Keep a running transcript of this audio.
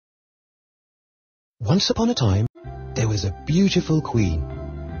Once upon a time, there was a beautiful queen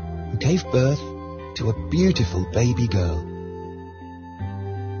who gave birth to a beautiful baby girl.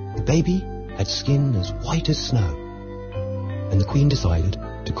 The baby had skin as white as snow, and the queen decided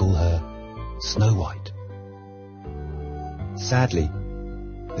to call her Snow White. Sadly,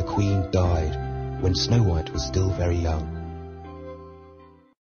 the queen died when Snow White was still very young.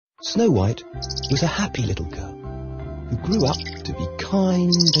 Snow White was a happy little girl who grew up to be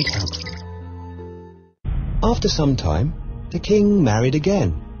kind and helpful. After some time, the king married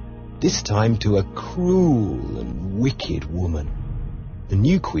again, this time to a cruel and wicked woman. The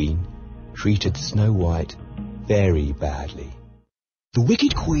new queen treated Snow White very badly. The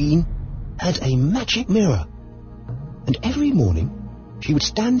wicked queen had a magic mirror, and every morning she would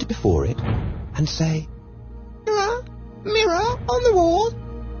stand before it and say, "Mirror, mirror on the wall,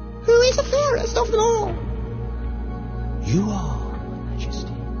 who is the fairest of them all?" "You are, Your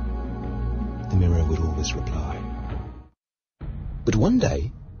Majesty," the mirror would always reply. But one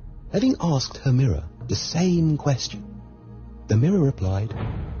day, having asked her mirror the same question, the mirror replied,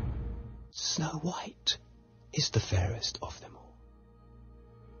 "Snow White is the fairest of them all."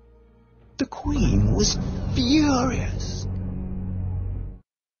 The queen was furious.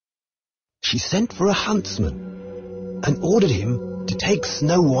 She sent for a huntsman and ordered him to take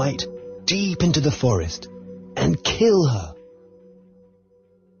Snow White deep into the forest and kill her.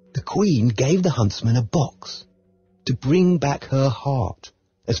 The queen gave the huntsman a box to bring back her heart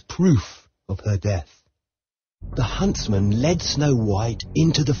as proof of her death. The huntsman led Snow White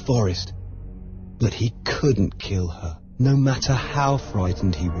into the forest, but he couldn't kill her, no matter how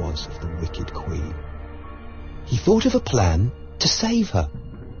frightened he was of the wicked queen. He thought of a plan to save her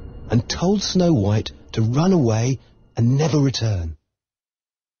and told Snow White to run away and never return.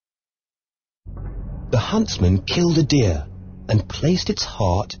 The huntsman killed a deer and placed its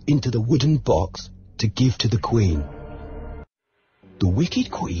heart into the wooden box to give to the queen. The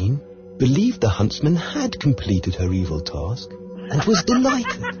wicked queen believed the huntsman had completed her evil task and was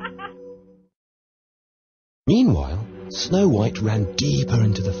delighted. Meanwhile, Snow White ran deeper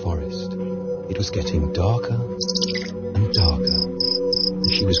into the forest. It was getting darker and darker,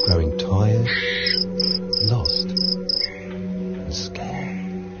 and she was growing tired, lost, and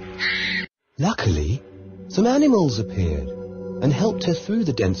scared. Luckily, some animals appeared and helped her through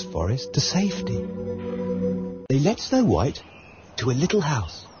the dense forest to safety. They led Snow White to a little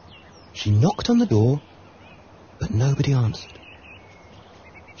house. She knocked on the door, but nobody answered.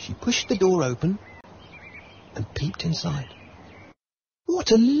 She pushed the door open and peeped inside.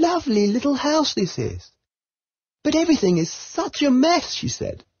 "What a lovely little house this is! But everything is such a mess," she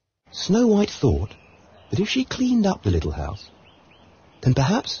said. Snow White thought that if she cleaned up the little house, then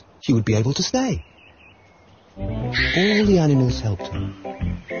perhaps she would be able to stay. All the animals helped her,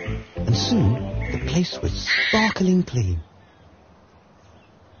 and soon the place was sparkling clean.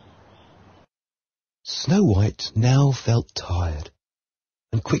 Snow White now felt tired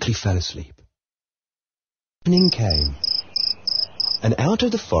and quickly fell asleep. Evening came, and out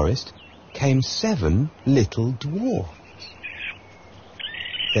of the forest came 7 little dwarfs.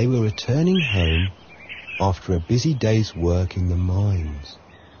 They were returning home after a busy day's work in the mines.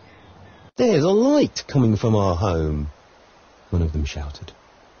 "There's a light coming from our home," one of them shouted.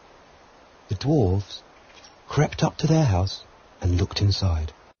 The dwarfs crept up to their house and looked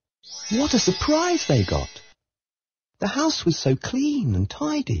inside. What a surprise they got! The house was so clean and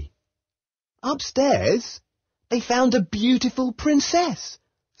tidy. Upstairs, they found a beautiful princess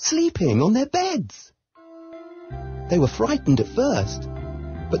sleeping on their beds. They were frightened at first,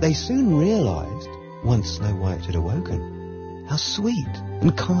 but they soon realized, once Snow White had awoken, how sweet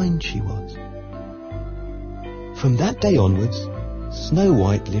and kind she was. From that day onwards, Snow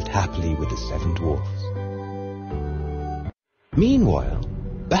White lived happily with the 7 dwarfs. Meanwhile,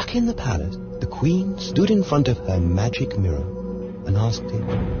 back in the palace, the queen stood in front of her magic mirror and asked it,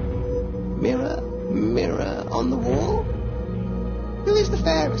 "Mirror, mirror on the wall, who is the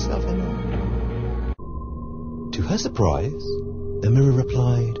fairest of them all?" To her surprise, the mirror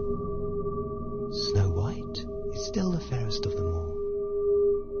replied, "Snow White is still the fairest of them all.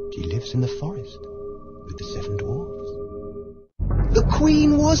 She lives in the forest with the 7 dwarfs." The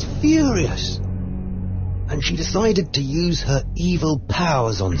queen was furious, and she decided to use her evil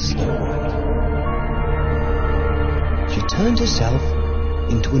powers on Snow White. She turned herself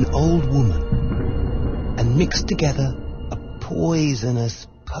into an old woman and mixed together a poisonous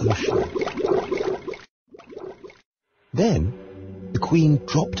potion. Then the queen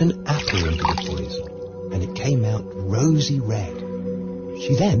dropped an apple into the poison, and it came out rosy red.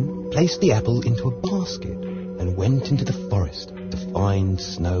 She then placed the apple into a basket and went into the forest to find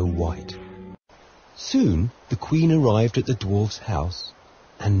Snow White. Soon the queen arrived at the dwarf's house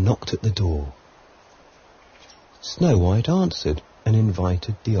and knocked at the door. Snow White answered and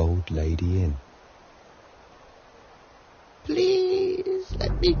invited the old lady in. "Please,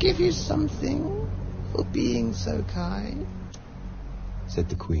 let me give you something for being so kind," said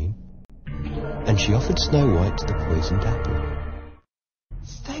the queen, and she offered Snow White the poisoned apple.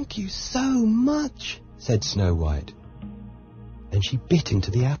 "Thank you so much," said Snow White. Then she bit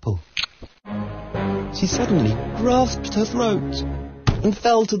into the apple. She suddenly grasped her throat and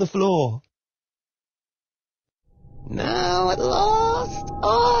fell to the floor. "Now at last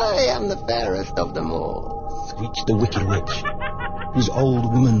I am the fairest of them all," screeched the wicked witch, whose old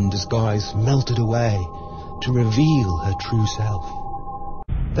woman disguise melted away to reveal her true self.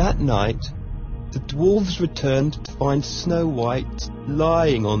 That night, the dwarves returned to find Snow White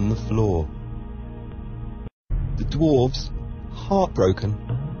lying on the floor. The dwarves, heartbroken,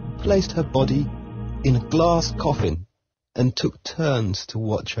 placed her body in a glass coffin and took turns to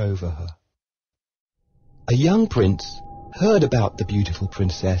watch over her. A young prince heard about the beautiful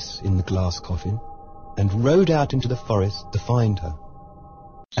princess in the glass coffin and rode out into the forest to find her.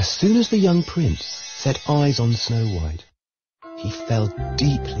 As soon as the young prince set eyes on Snow White, he fell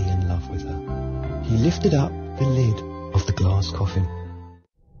deeply in love with her. He lifted up the lid of the glass coffin.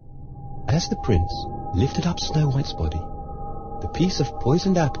 As the prince lifted up Snow White's body, the piece of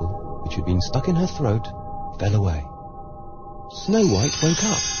poisoned apple which had been stuck in her throat fell away. Snow White woke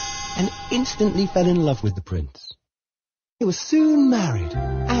up and instantly fell in love with the prince. They were soon married,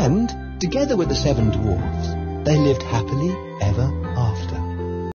 and, together with the 7 dwarfs, they lived happily ever